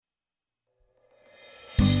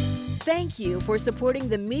Thank you for supporting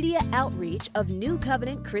the media outreach of New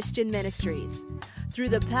Covenant Christian Ministries. Through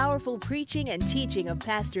the powerful preaching and teaching of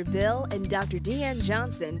Pastor Bill and Dr. Deanne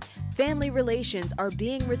Johnson, family relations are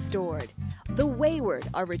being restored. The wayward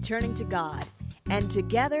are returning to God. And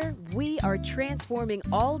together, we are transforming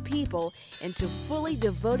all people into fully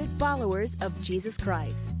devoted followers of Jesus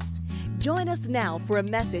Christ. Join us now for a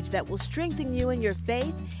message that will strengthen you in your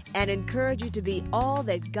faith and encourage you to be all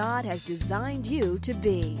that God has designed you to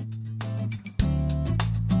be.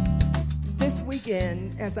 This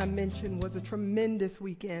weekend, as I mentioned, was a tremendous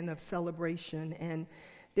weekend of celebration, and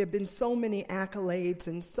there have been so many accolades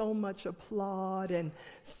and so much applaud and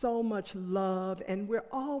so much love, and we're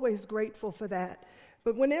always grateful for that.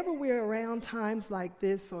 But whenever we're around times like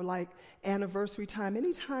this or like anniversary time,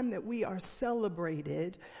 anytime that we are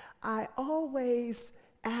celebrated, I always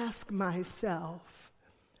ask myself,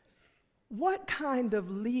 what kind of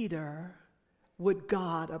leader would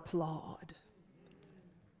God applaud?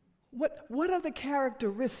 What are the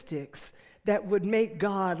characteristics that would make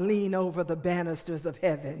God lean over the banisters of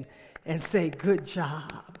heaven and say, good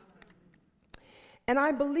job? And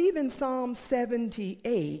I believe in Psalm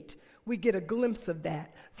 78, we get a glimpse of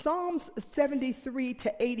that. Psalms 73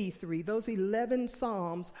 to 83, those 11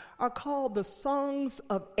 psalms are called the Songs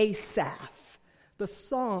of Asaph. The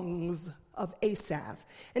Songs of Asaph.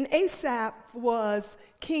 And Asaph was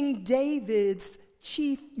King David's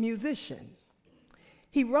chief musician.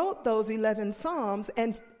 He wrote those 11 psalms,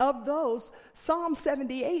 and of those, Psalm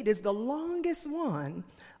 78 is the longest one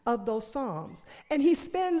of those psalms. And he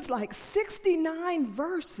spends like 69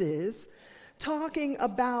 verses talking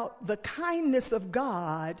about the kindness of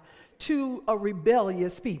God to a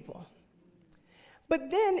rebellious people.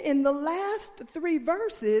 But then in the last 3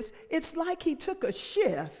 verses, it's like he took a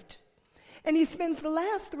shift, and he spends the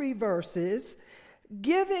last 3 verses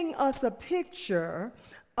giving us a picture,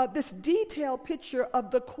 this detailed picture of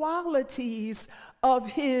the qualities of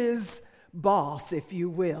his boss, if you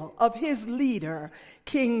will, of his leader,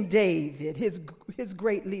 King David, his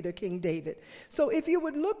great leader, King David. So if you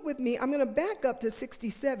would look with me, I'm going to back up to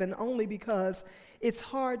 67 only because it's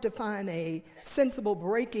hard to find a sensible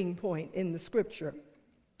breaking point in the scripture.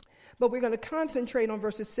 But we're going to concentrate on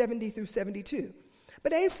verses 70 through 72.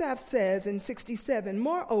 But Asaph says in 67,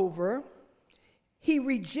 moreover, he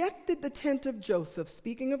rejected the tent of Joseph,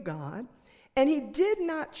 speaking of God, and he did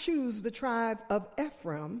not choose the tribe of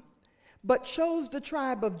Ephraim, but chose the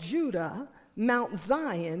tribe of Judah, Mount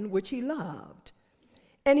Zion, which he loved.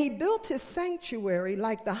 And he built his sanctuary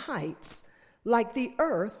like the heights, like the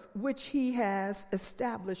earth which he has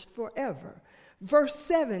established forever. Verse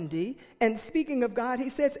 70, and speaking of God, he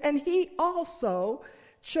says, and he also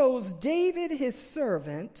chose David his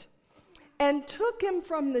servant and took him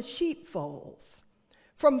from the sheepfolds.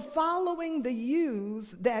 From following the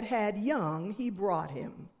ewes that had young, he brought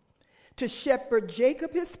him to shepherd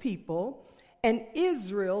Jacob his people and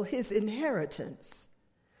Israel his inheritance.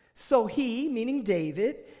 So he, meaning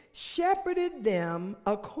David, shepherded them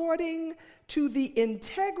according to the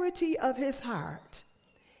integrity of his heart,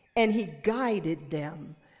 and he guided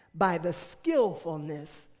them by the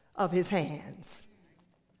skillfulness of his hands.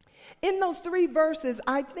 In those 3 verses,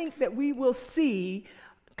 I think that we will see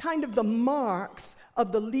kind of the marks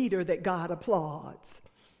of the leader that God applauds.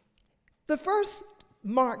 The first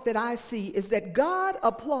mark that I see is that God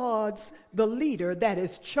applauds the leader that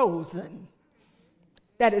is chosen.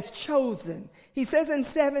 That is chosen. He says in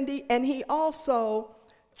 70, and he also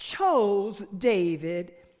chose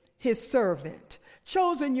David, his servant.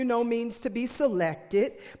 Chosen, means to be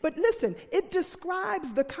selected. But listen, it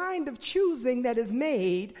describes the kind of choosing that is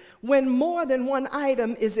made when more than one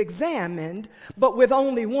item is examined, but with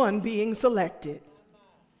only one being selected.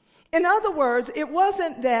 In other words, it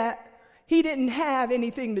wasn't that he didn't have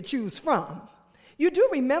anything to choose from. You do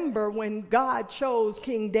remember when God chose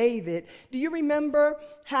King David. Do you remember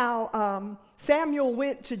how Samuel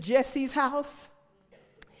went to Jesse's house?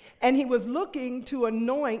 And he was looking to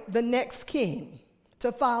anoint the next king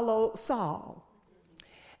to follow Saul.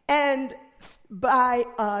 And by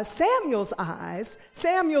Samuel's eyes,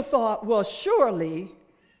 Samuel thought, well, surely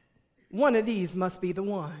one of these must be the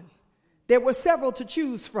one. There were several to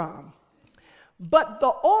choose from. But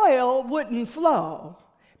the oil wouldn't flow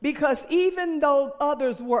because even though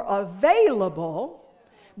others were available,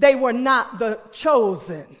 they were not the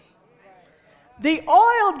chosen. The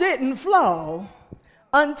oil didn't flow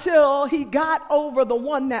until he got over the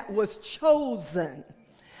one that was chosen.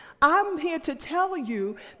 I'm here to tell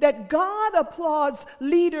you that God applauds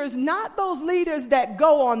leaders, not those leaders that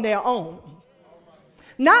go on their own.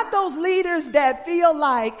 Not those leaders that feel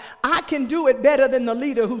like I can do it better than the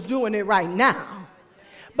leader who's doing it right now.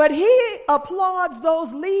 But he applauds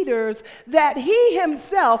those leaders that he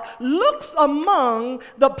himself looks among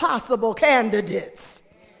the possible candidates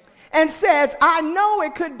and says, I know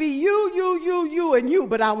it could be you, and you,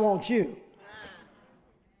 but I want you.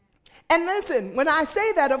 And listen, when I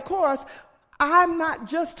say that, of course, I'm not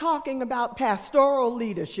just talking about pastoral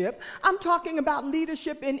leadership. I'm talking about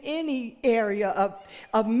leadership in any area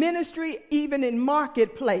of ministry, even in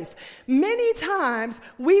marketplace. Many times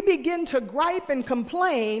we begin to gripe and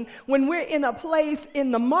complain when we're in a place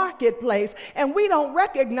in the marketplace and we don't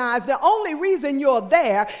recognize the only reason you're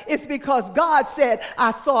there is because God said,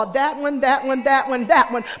 I saw that one,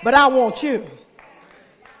 but I want you.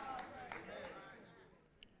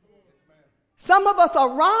 Some of us are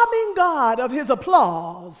robbing God of his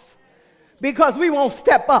applause because we won't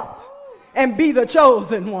step up and be the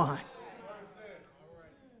chosen one.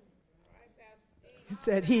 He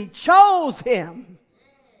said he chose him.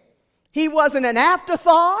 He wasn't an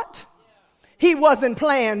afterthought. He wasn't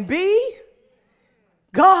plan B.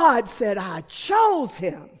 God said, I chose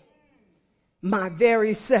him, my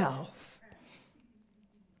very self.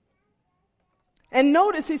 And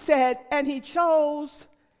notice he said, and he chose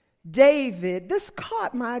David. This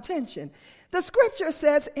caught my attention. The scripture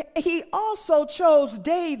says he also chose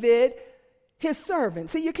David, his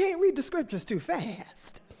servant. See, you can't read the scriptures too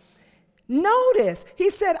fast. Notice,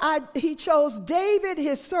 he said he chose David,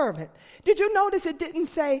 his servant. Did you notice it didn't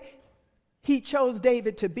say he chose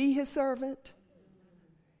David to be his servant?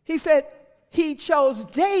 He said he chose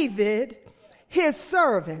David, his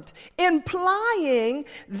servant, implying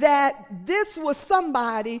that this was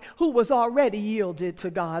somebody who was already yielded to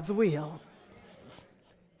God's will.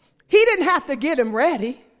 He didn't have to get him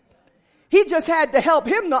ready. He just had to help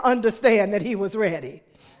him to understand that he was ready.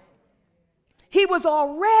 He was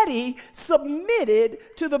already submitted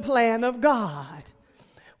to the plan of God.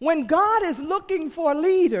 When God is looking for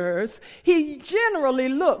leaders, he generally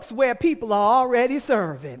looks where people are already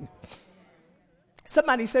serving.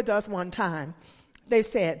 Somebody said to us one time, they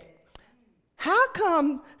said, how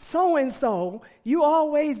come so-and-so, you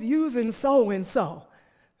always using so-and-so?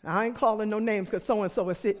 I ain't calling no names because so-and-so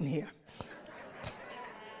is sitting here.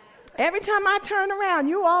 Every time I turn around,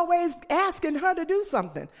 you always asking her to do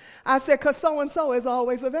something. I said, because so-and-so is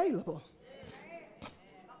always available.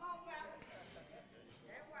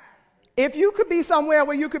 If you could be somewhere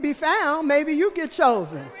where you could be found, maybe you get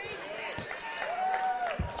chosen.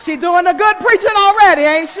 She doing a good preaching already,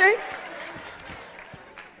 ain't she?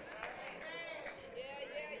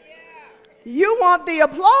 You want the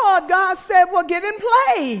applause? God said, well, get in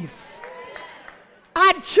place.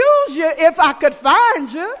 I'd choose you if I could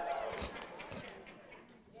find you.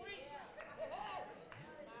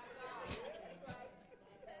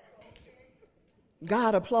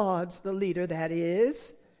 God applauds the leader that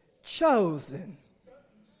is chosen.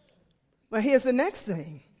 Well, here's the next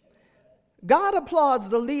thing. God applauds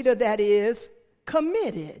the leader that is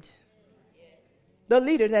committed. The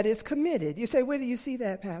leader that is committed. You say, where do you see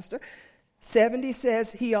that, Pastor? 70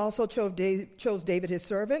 says he also chose David, his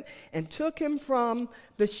servant, and took him from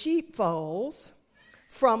the sheepfolds,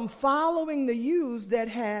 from following the ewes that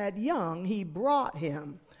had young. He brought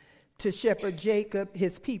him to shepherd Jacob,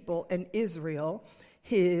 his people, and Israel,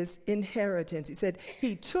 his inheritance. He said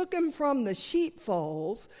he took him from the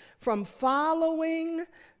sheepfolds, from following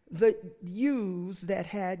the ewes that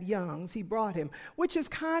had youngs. He brought him, which is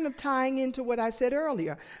kind of tying into what I said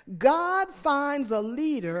earlier. God finds a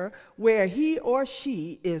leader where he or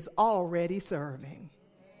she is already serving.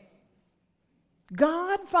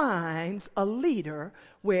 God finds a leader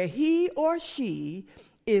where he or she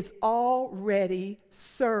is already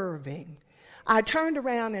serving. I turned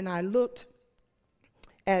around and I looked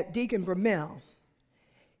at Deacon Bramell.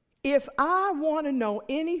 If I want to know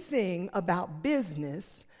anything about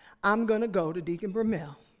business, I'm going to go to Deacon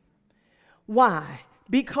Bramell. Why?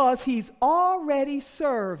 Because he's already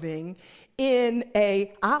serving in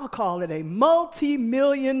I'll call it a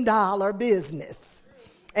multi-million-dollar business.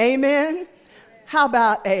 Amen? How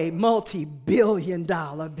about a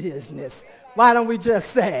multi-billion-dollar business? Why don't we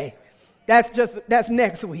just say, that's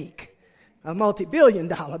next week, a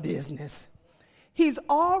multi-billion-dollar business. He's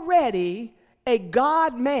already a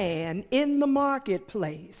God man in the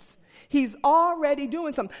marketplace. He's already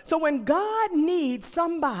doing something. So when God needs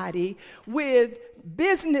somebody with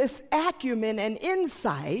business acumen and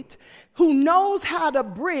insight who knows how to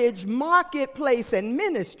bridge marketplace and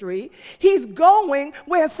ministry, he's going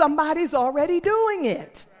where somebody's already doing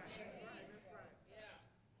it.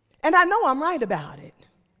 And I know I'm right about it.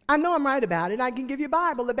 I can give you a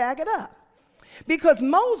Bible to back it up. Because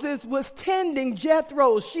Moses was tending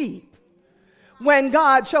Jethro's sheep when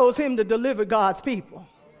God chose him to deliver God's people.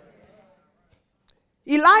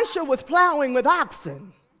 Elisha was plowing with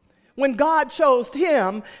oxen when God chose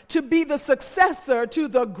him to be the successor to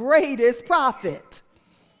the greatest prophet.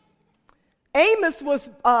 Amos was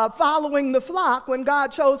following the flock when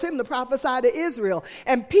God chose him to prophesy to Israel.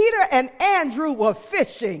 And Peter and Andrew were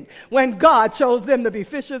fishing when God chose them to be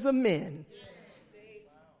fishers of men.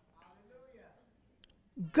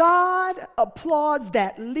 God applauds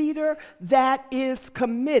that leader that is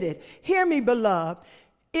committed. Hear me, beloved.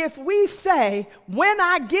 If we say, when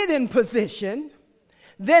I get in position,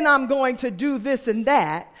 then I'm going to do this and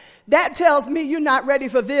that, that tells me you're not ready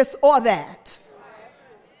for this or that.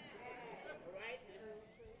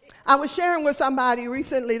 I was sharing with somebody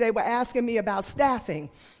recently, they were asking me about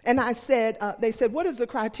staffing. And I said, they said, what is the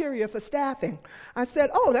criteria for staffing? I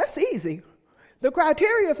said, oh, that's easy. The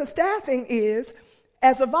criteria for staffing is,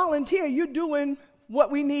 as a volunteer, you're doing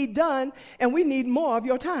what we need done, and we need more of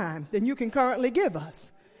your time than you can currently give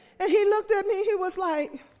us. And he looked at me, he was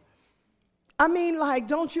like,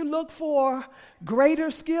 don't you look for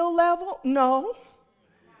greater skill level? No.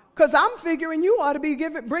 Because I'm figuring you ought to be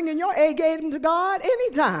bringing your A game to God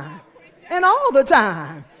anytime and all the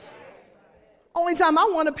time. Only time I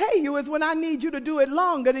want to pay you is when I need you to do it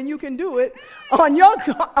longer than you can do it on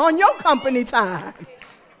your company time.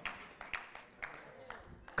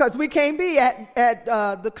 Because we can't be at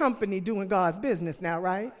the company doing God's business now,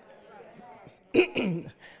 right? I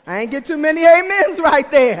ain't get too many amens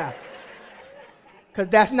right there. Because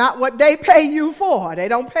that's not what they pay you for. They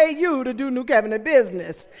don't pay you to do New Covenant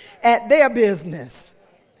business at their business.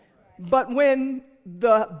 But when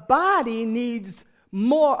the body needs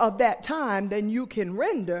more of that time than you can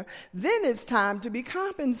render, then it's time to be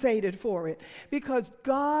compensated for it. Because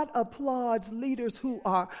God applauds leaders who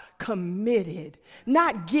are committed,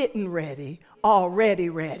 not getting ready, already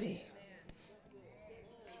ready.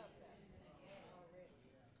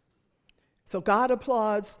 So God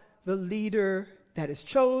applauds the leader that is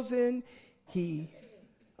chosen. He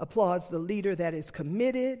applauds the leader that is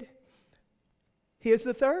committed. Here's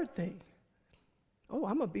the third thing. Oh,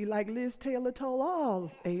 I'm going to be like Liz Taylor told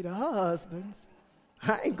all 8 of her husbands.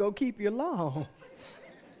 I ain't going to keep you long.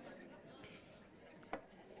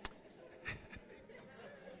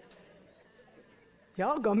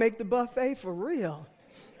 Y'all going to make the buffet for real.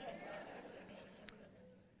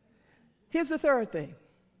 Here's the third thing.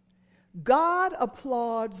 God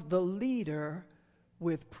applauds the leader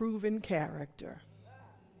with proven character.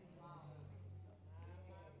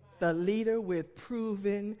 The leader with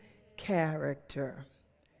proven character.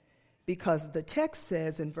 Because the text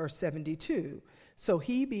says in verse 72, so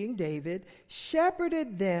he, being David,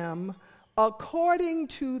 shepherded them according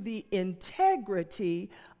to the integrity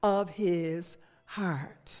of his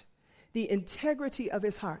heart. The integrity of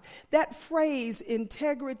his heart. That phrase,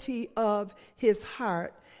 integrity of his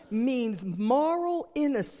heart, means moral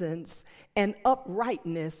innocence and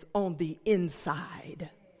uprightness on the inside.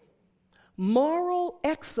 Moral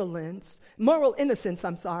innocence,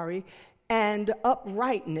 and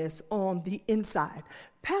uprightness on the inside.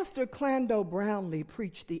 Pastor Clando Brownlee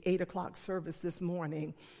preached the 8 o'clock service this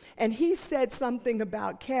morning, and he said something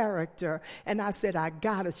about character, and I said, I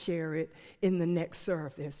gotta share it in the next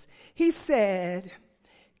service. He said,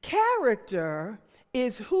 character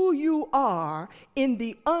is who you are in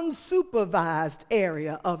the unsupervised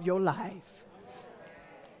area of your life.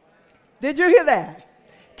 Did you hear that?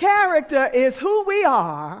 Character is who we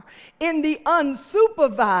are in the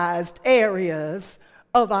unsupervised areas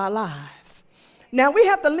of our lives. Now, we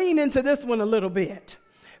have to lean into this one a little bit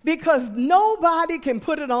because nobody can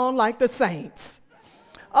put it on like the saints.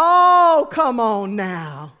 Oh, come on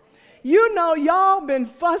now. You know, y'all been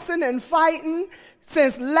fussing and fighting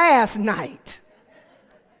since last night.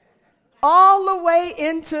 All the way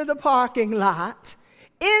into the parking lot,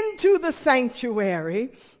 into the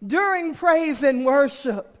sanctuary, during praise and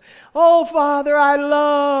worship. Oh, Father, I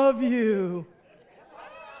love you.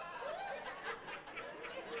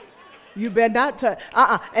 You better not touch.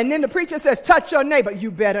 And then the preacher says, touch your neighbor.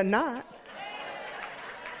 You better not.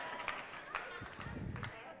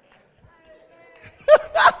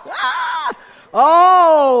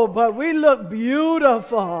 Oh, but we look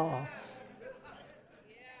beautiful.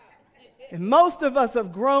 And most of us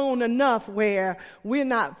have grown enough where we're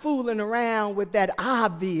not fooling around with that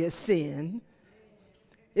obvious sin.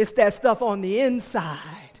 It's that stuff on the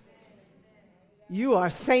inside. You are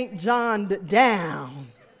St. John'd down.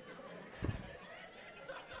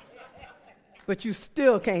 But you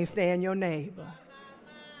still can't stand your neighbor.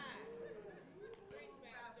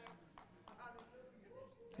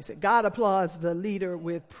 He said, God applauds the leader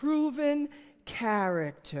with proven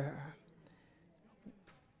character.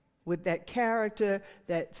 with that character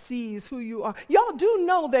that sees who you are. Y'all do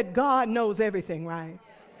know that God knows everything, right?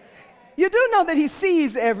 You do know that he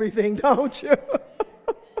sees everything, don't you?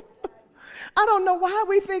 I don't know why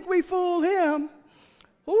we think we fool him.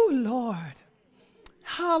 Oh, Lord.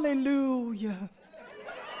 Hallelujah.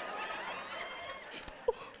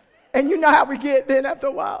 And you know how we get then after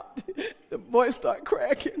a while. The voice start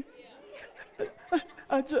cracking.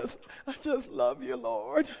 I just love you,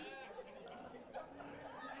 Lord.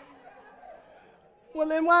 Well,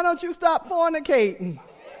 then why don't you stop fornicating?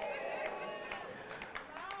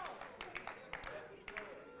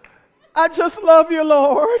 I just love you,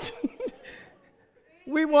 Lord.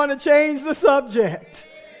 We want to change the subject.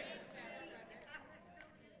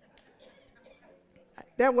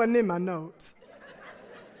 That wasn't in my notes,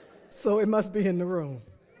 so it must be in the room.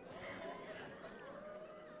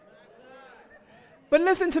 But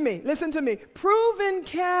listen to me. Proven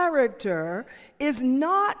character is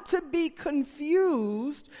not to be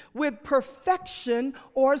confused with perfection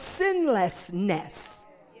or sinlessness.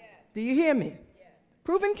 Do you hear me?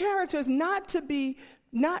 Proven character is not to be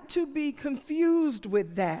confused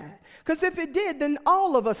with that. Because if it did, then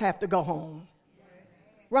all of us have to go home.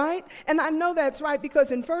 Right? And I know that's right because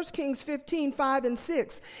in 1 Kings 15, 5 and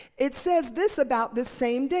 6, it says this about this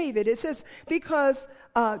same David. It says, because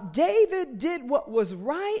David did what was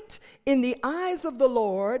right in the eyes of the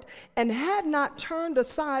Lord and had not turned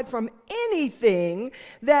aside from anything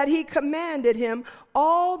that he commanded him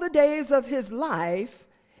all the days of his life,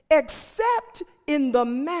 except in the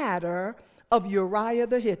matter of Uriah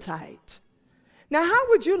the Hittite. Now, how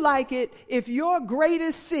would you like it if your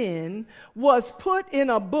greatest sin was put in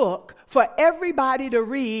a book for everybody to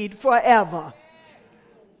read forever?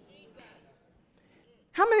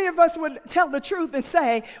 How many of us would tell the truth and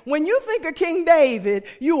say, when you think of King David,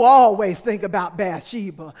 you always think about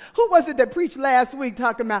Bathsheba? Who was it that preached last week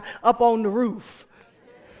talking about up on the roof?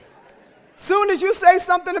 Soon as you say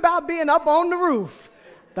something about being up on the roof,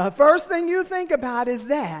 the first thing you think about is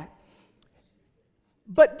that.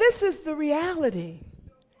 But this is the reality.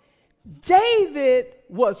 David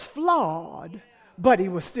was flawed, but he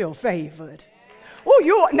was still favored.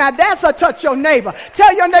 Now that's a touch your neighbor.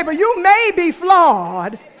 Tell your neighbor, you may be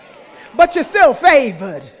flawed, but you're still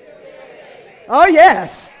favored. Oh,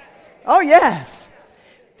 yes. Oh, yes.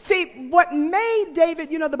 See, what made David,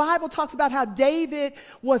 the Bible talks about how David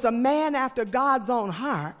was a man after God's own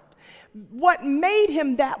heart. What made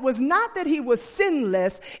him that was not that he was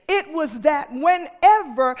sinless. It was that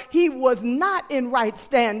whenever he was not in right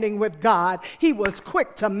standing with God, he was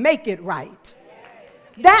quick to make it right.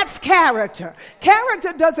 That's character.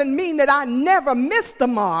 Character doesn't mean that I never miss the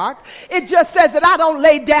mark. It just says that I don't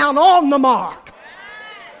lay down on the mark.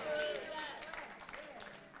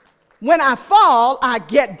 When I fall, I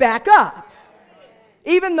get back up.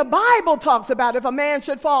 Even the Bible talks about if a man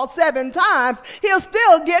should fall 7 times, he'll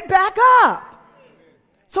still get back up.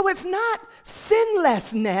 So it's not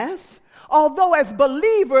sinlessness, although as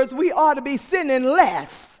believers we ought to be sinning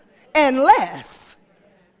less and less.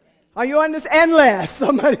 Are you understand? And less.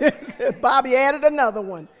 Somebody said, Bobby added another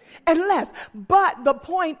one. And less. But the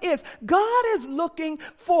point is, God is looking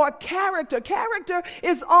for character. Character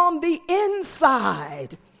is on the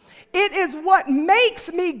inside. It is what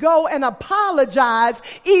makes me go and apologize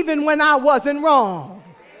even when I wasn't wrong.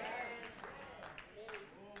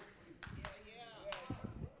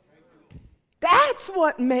 That's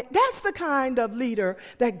the kind of leader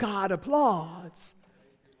that God applauds.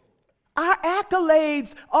 Our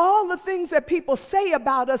accolades, all the things that people say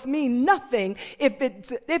about us mean nothing if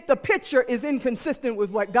the picture is inconsistent with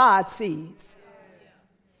what God sees.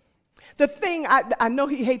 The thing, I know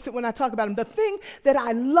he hates it when I talk about him, the thing that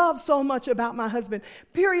I love so much about my husband,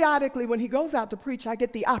 periodically when he goes out to preach, I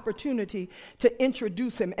get the opportunity to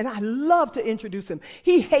introduce him, and I love to introduce him.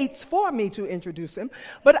 He hates for me to introduce him,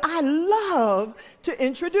 but I love to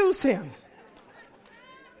introduce him.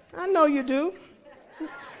 I know you do.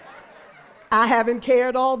 I haven't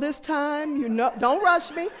cared all this time. Don't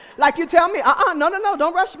rush me. Like you tell me, no,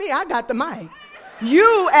 don't rush me. I got the mic.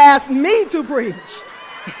 You asked me to preach.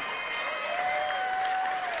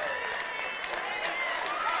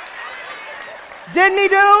 Didn't he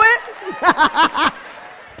do it?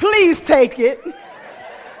 Please take it.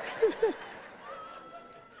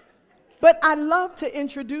 But I love to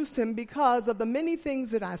introduce him because of the many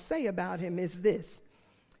things that I say about him is this.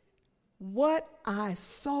 What I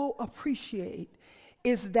so appreciate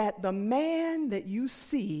is that the man that you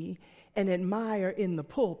see and admire in the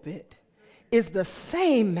pulpit is the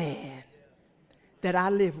same man that I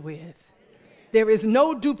live with. There is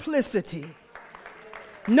no duplicity.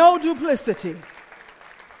 No duplicity.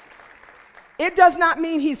 it does not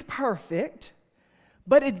mean he's perfect,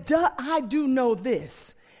 but I do know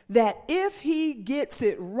this, that if he gets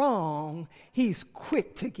it wrong, he's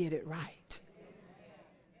quick to get it right.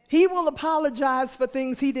 He will apologize for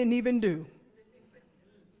things he didn't even do.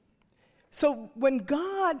 So when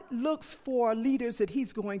God looks for leaders that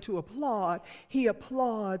he's going to applaud, he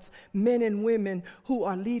applauds men and women who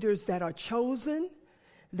are leaders that are chosen,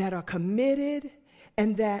 that are committed,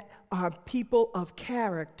 and that are people of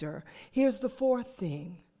character. Here's the fourth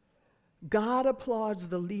thing. God applauds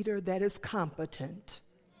the leader that is competent.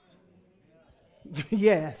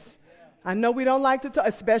 Yes. I know we don't like to talk,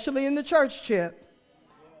 especially in the church, Chip.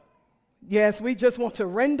 Yes, we just want to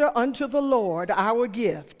render unto the Lord our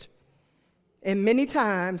gift. And many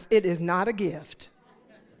times it is not a gift.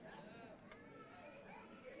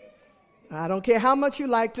 I don't care how much you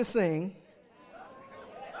like to sing.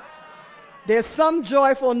 There's some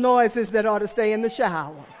joyful noises that ought to stay in the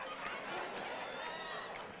shower.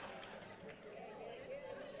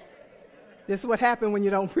 This is what happens when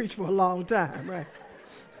you don't preach for a long time, right?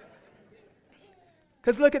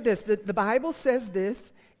 Because look at this. The Bible says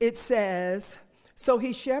this. It says, so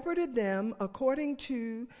he shepherded them according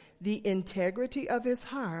to the integrity of his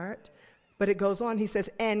heart. But it goes on, he says,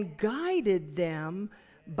 and guided them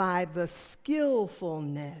by the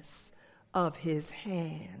skillfulness of his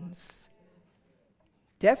hands.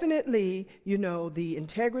 Definitely, the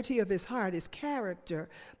integrity of his heart is character,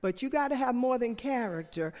 but you got to have more than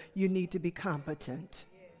character. You need to be competent.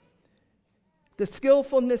 The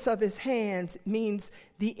skillfulness of his hands means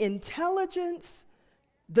the intelligence,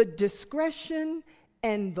 the discretion,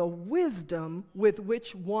 and the wisdom with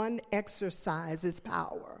which one exercises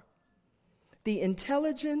power. The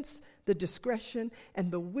intelligence, the discretion,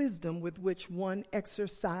 and the wisdom with which one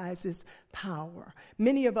exercises power.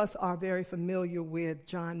 Many of us are very familiar with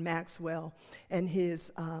John Maxwell and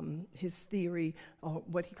his theory, or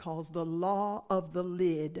what he calls the law of the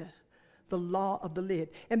lid. The law of the lid.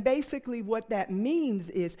 And basically what that means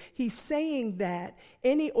is he's saying that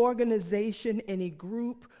any organization, any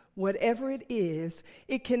group, whatever it is,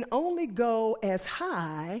 it can only go as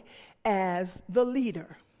high as the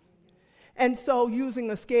leader. And so using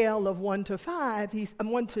a scale of 1 to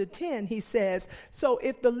 10, he says, so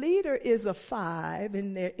if the leader is a 5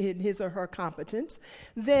 in his or her competence,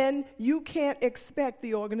 then you can't expect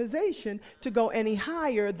the organization to go any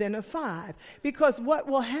higher than a 5. Because what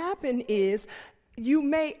will happen is you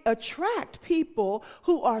may attract people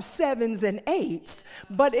who are 7s and 8s,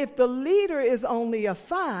 but if the leader is only a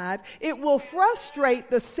 5, it will frustrate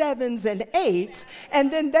the 7s and 8s,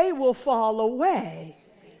 and then they will fall away.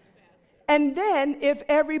 And then if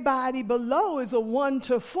everybody below is a 1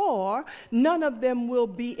 to 4, none of them will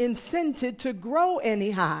be incented to grow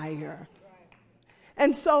any higher.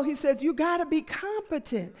 And so he says, you got to be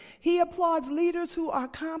competent. He applauds leaders who are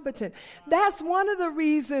competent. That's one of the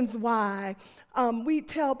reasons why we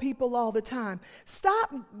tell people all the time,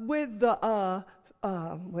 stop with the,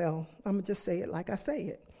 I'm going to just say it like I say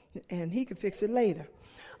it, and he can fix it later.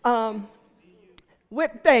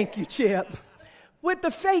 Thank you, Chip. With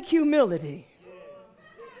the fake humility.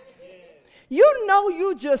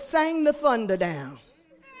 You just sang the thunder down.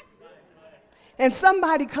 And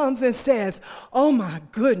somebody comes and says, oh my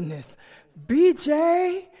goodness,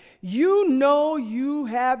 BJ, you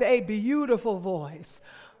have a beautiful voice.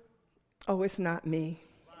 Oh, it's not me.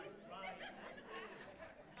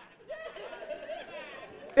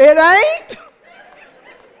 It ain't?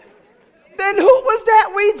 Then who was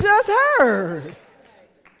that we just heard?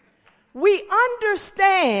 We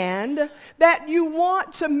understand that you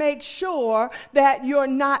want to make sure that you're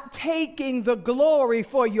not taking the glory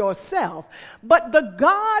for yourself. But the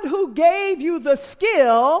God who gave you the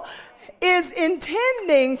skill is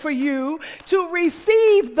intending for you to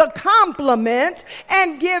receive the compliment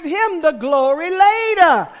and give him the glory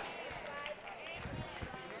later.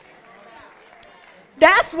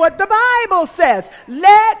 That's what the Bible says.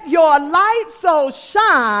 Let your light so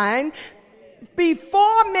shine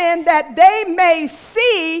before men that they may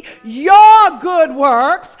see your good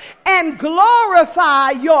works and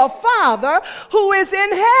glorify your Father who is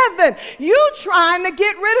in heaven. You trying to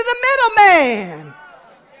get rid of the middleman.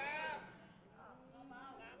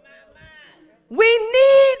 We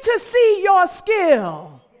need to see your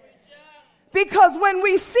skill. Because when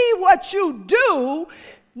we see what you do,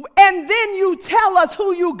 and then you tell us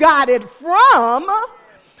who you got it from,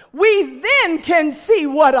 we then can see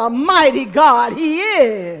what a mighty God he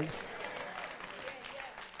is.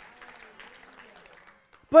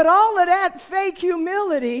 But all of that fake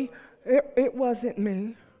humility, it wasn't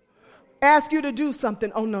me. Ask you to do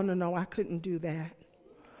something. Oh, no, I couldn't do that.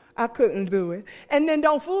 I couldn't do it. And then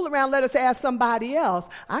don't fool around, let us ask somebody else.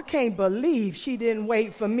 I can't believe she didn't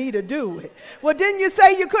wait for me to do it. Well, didn't you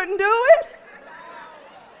say you couldn't do it?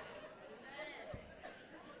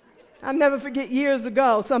 I'll never forget years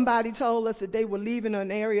ago, somebody told us that they were leaving an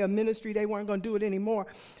area of ministry. They weren't going to do it anymore.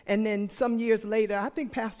 And then some years later, I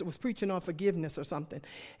think Pastor was preaching on forgiveness or something.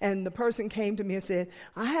 And the person came to me and said,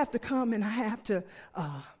 I have to come and I have to,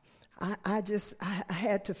 I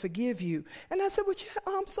had to forgive you. And I said, well, yeah,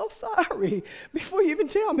 I'm so sorry. Before you even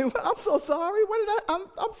tell me, well, I'm so sorry.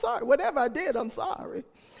 I'm sorry. Whatever I did, I'm sorry.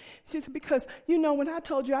 She said, because, when I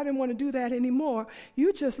told you I didn't want to do that anymore,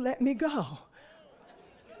 you just let me go.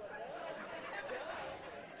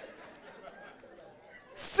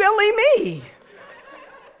 Silly me.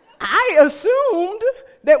 I assumed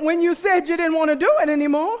that when you said you didn't want to do it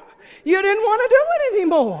anymore, you didn't want to do it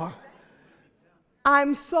anymore.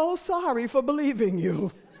 I'm so sorry for believing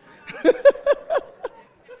you.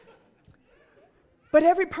 But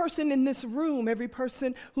every person in this room, every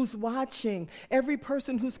person who's watching, every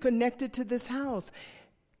person who's connected to this house,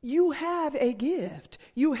 you have a gift.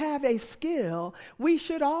 You have a skill. We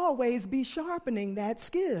should always be sharpening that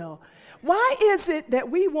skill. Why is it that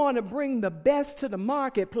we want to bring the best to the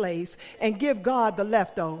marketplace and give God the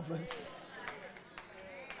leftovers?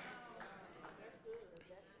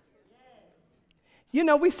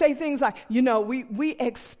 We say things like, we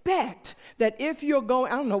expect that if you're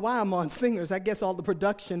going, I don't know why I'm on singers, I guess all the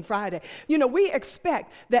production Friday. We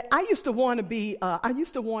expect that I used to want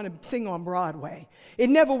to sing on Broadway. It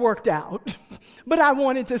never worked out, but I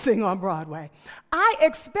wanted to sing on Broadway. I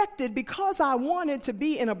expected, because I wanted to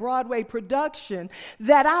be in a Broadway production,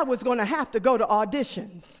 that I was going to have to go to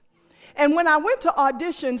auditions. And when I went to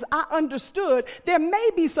auditions, I understood there may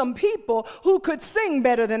be some people who could sing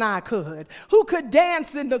better than I could, who could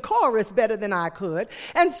dance in the chorus better than I could.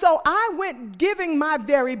 And so I went giving my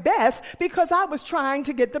very best because I was trying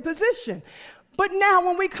to get the position. But now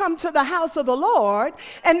when we come to the house of the Lord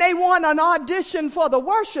and they want an audition for the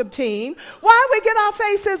worship team, why we get our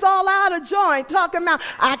faces all out of joint talking about,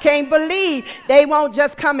 I can't believe they won't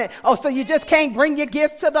just come in. Oh, so you just can't bring your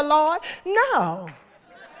gifts to the Lord? No.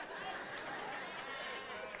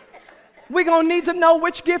 We're going to need to know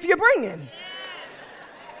which gift you're bringing.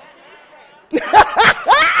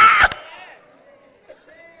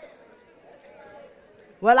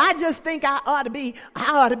 Well, I just think I ought to be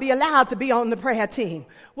allowed to be on the prayer team.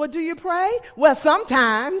 Well, do you pray? Well,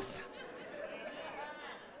 sometimes.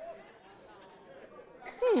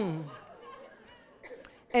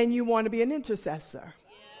 And you want to be an intercessor.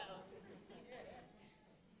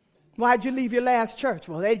 Why'd you leave your last church?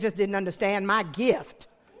 Well, they just didn't understand my gift.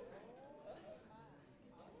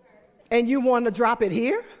 And you want to drop it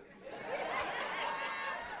here?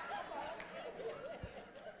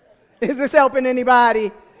 Is this helping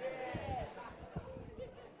anybody?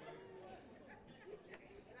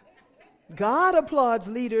 God applauds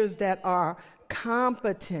leaders that are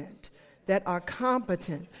competent, 2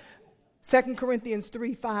 Corinthians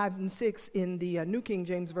 3, 5, and 6 in the New King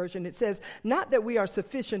James Version, it says, not that we are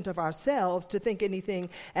sufficient of ourselves to think anything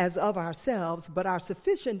as of ourselves, but our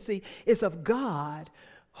sufficiency is of God,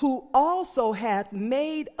 who also hath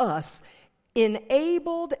made us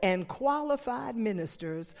enabled and qualified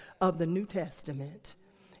ministers of the New Testament.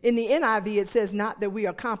 In the NIV, it says not that we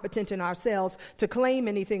are competent in ourselves to claim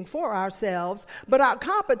anything for ourselves, but our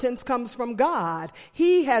competence comes from God.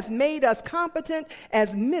 He has made us competent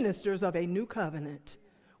as ministers of a new covenant.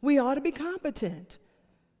 We ought to be competent.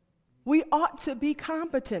 We ought to be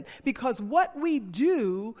competent because what we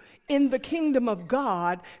do in the kingdom of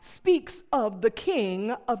God speaks of the King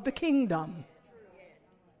of the kingdom.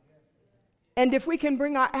 And if we can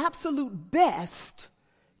bring our absolute best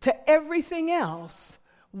to everything else,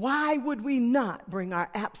 why would we not bring our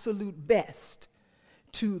absolute best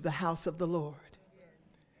to the house of the Lord?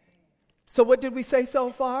 So what did we say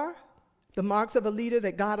so far? The marks of a leader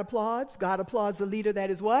that God applauds. God applauds the leader that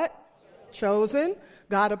is what? Chosen.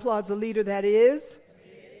 God applauds the leader that is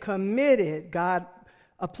committed. God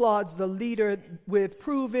applauds the leader with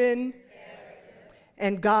proven.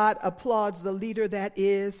 And God applauds the leader that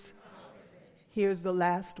is. Here's the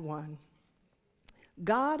last one.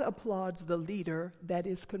 God applauds the leader that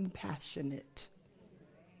is compassionate.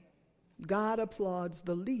 God applauds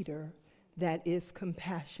the leader that is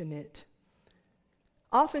compassionate.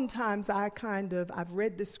 Oftentimes I've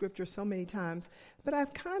read this scripture so many times, but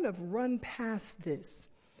I've kind of run past this.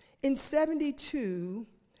 In 72,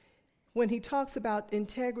 when he talks about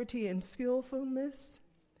integrity and skillfulness,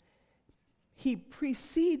 he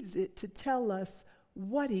precedes it to tell us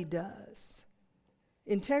what he does.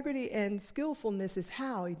 Integrity and skillfulness is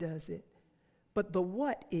how he does it. But the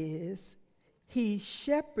what is, he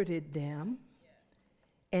shepherded them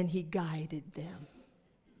and he guided them.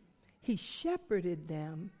 He shepherded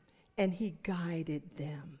them and he guided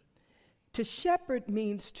them. To shepherd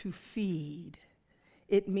means to feed.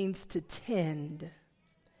 It means to tend.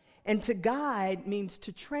 And to guide means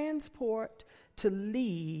to transport, to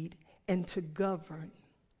lead, and to govern.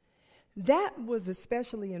 That was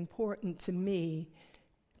especially important to me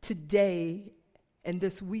today and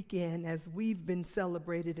this weekend as we've been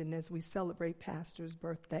celebrated and as we celebrate Pastor's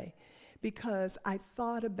birthday, because I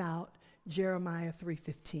thought about Jeremiah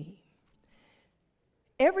 3:15.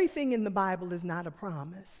 Everything in the Bible is not a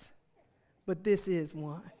promise, but this is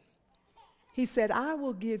one. He said, I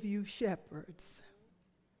will give you shepherds.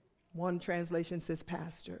 One translation says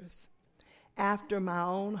pastors, after my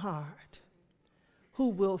own heart, who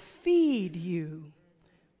will feed you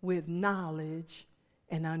with knowledge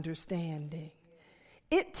and understanding.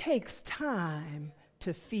 It takes time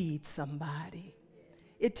to feed somebody.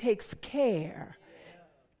 It takes care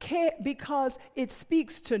because it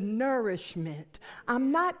speaks to nourishment.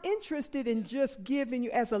 I'm not interested in just giving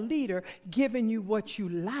you, as a leader, giving you what you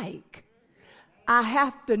like. I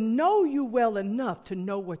have to know you well enough to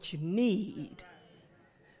know what you need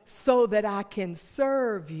so that I can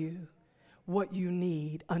serve you what you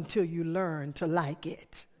need until you learn to like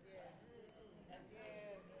it.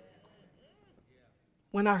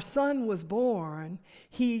 When our son was born,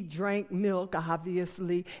 he drank milk,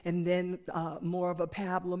 obviously, and then more of a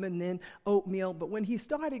pablum and then oatmeal. But when he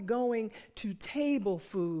started going to table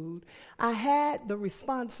food, I had the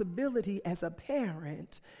responsibility as a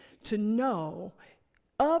parent to know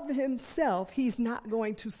of himself he's not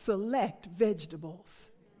going to select vegetables.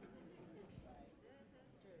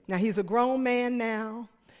 Now, he's a grown man now.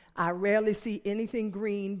 I rarely see anything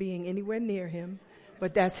green being anywhere near him,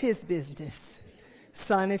 but that's his business.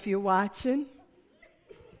 Son, if you're watching,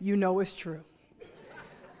 you know it's true.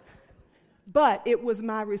 But it was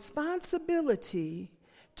my responsibility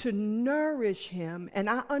to nourish him, and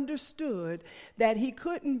I understood that he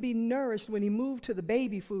couldn't be nourished when he moved to the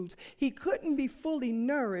baby foods. He couldn't be fully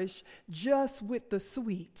nourished just with the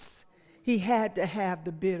sweets. He had to have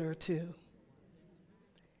the bitter too.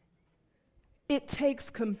 It takes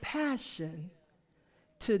compassion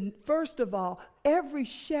to, first of all, every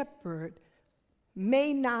shepherd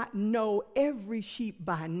may not know every sheep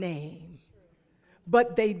by name,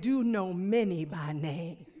 but they do know many by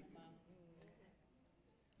name.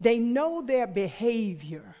 They know their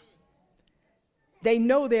behavior. They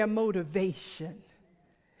know their motivation.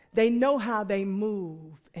 They know how they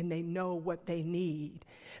move, and they know what they need.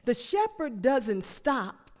 The shepherd doesn't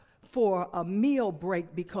stop for a meal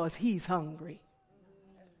break because he's hungry.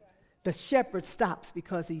 The shepherd stops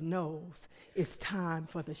because he knows it's time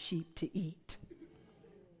for the sheep to eat.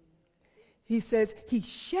 He says he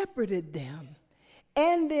shepherded them,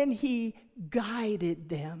 and then he guided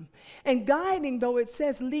them. And guiding, though it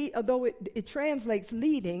says lead, although it translates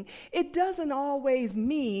leading, it doesn't always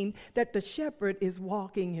mean that the shepherd is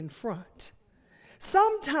walking in front.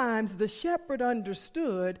 Sometimes the shepherd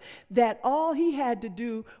understood that all he had to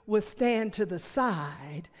do was stand to the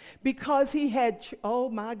side because he had, oh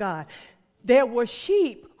my God, there were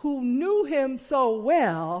sheep who knew him so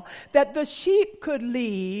well that the sheep could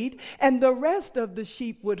lead and the rest of the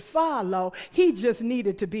sheep would follow. He just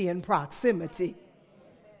needed to be in proximity.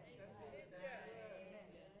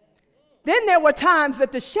 Then there were times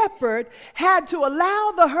that the shepherd had to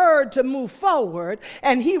allow the herd to move forward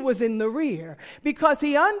and he was in the rear because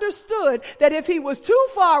he understood that if he was too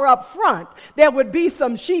far up front, there would be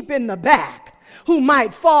some sheep in the back who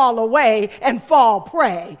might fall away and fall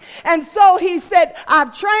prey. And so he said,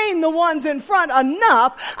 I've trained the ones in front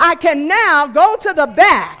enough. I can now go to the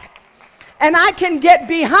back and I can get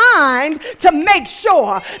behind to make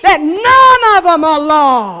sure that none of them are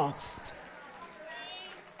lost.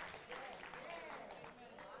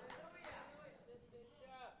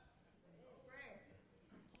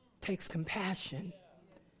 Takes compassion,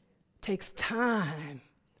 takes time,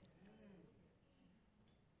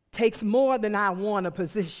 takes more than I want a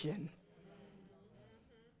position.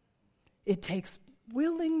 It takes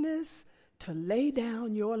willingness to lay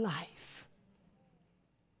down your life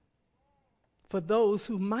for those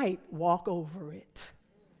who might walk over it.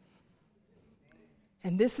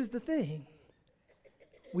 And this is the thing.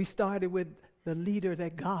 We started with the leader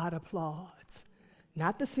that God applauds,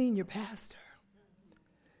 not the senior pastor.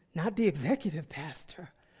 Not the executive pastor,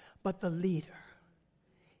 but the leader.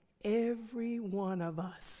 Every one of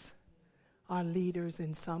us are leaders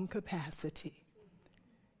in some capacity.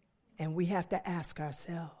 And we have to ask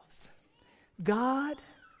ourselves, God,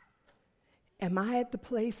 am I at the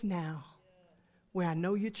place now where I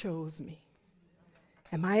know you chose me?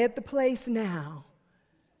 Am I at the place now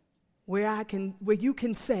where you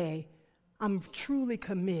can say, I'm truly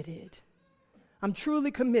committed? I'm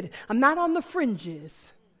truly committed. I'm not on the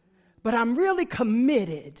fringes, but I'm really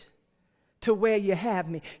committed to where you have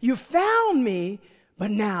me. You found me,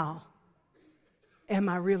 but now, am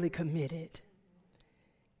I really committed?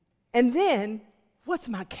 And then, what's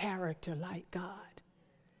my character like, God?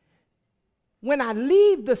 When I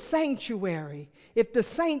leave the sanctuary, if the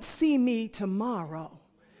saints see me tomorrow,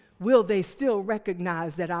 will they still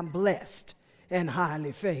recognize that I'm blessed and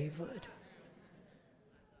highly favored?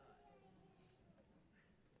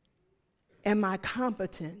 Am I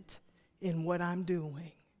competent in what I'm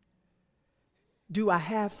doing? Do I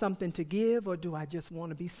have something to give, or do I just want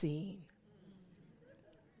to be seen?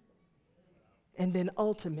 And then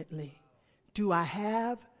ultimately, do I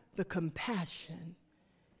have the compassion,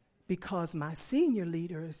 because my senior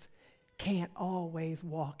leaders can't always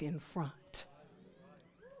walk in front?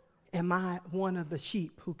 Am I one of the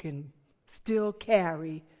sheep who can still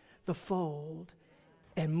carry the fold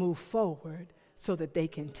and move forward so that they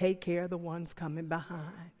can take care of the ones coming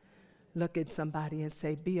behind? Look at somebody and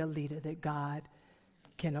say, be a leader that God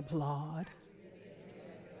can applaud.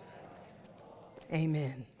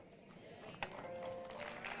 Amen.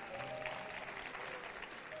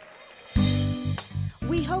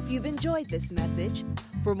 We hope you've enjoyed this message.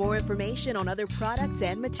 For more information on other products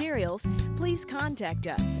and materials, please contact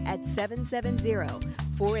us at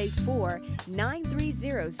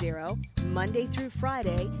 770-484-9300, Monday through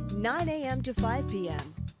Friday, 9 a.m. to 5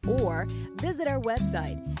 p.m. Or visit our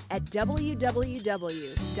website at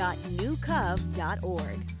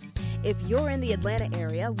www.newcov.org. If you're in the Atlanta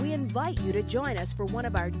area, we invite you to join us for one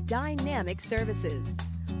of our dynamic services.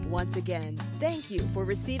 Once again, thank you for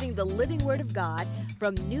receiving the living Word of God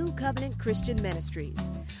from New Covenant Christian Ministries,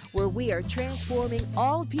 where we are transforming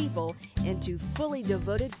all people into fully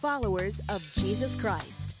devoted followers of Jesus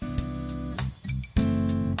Christ.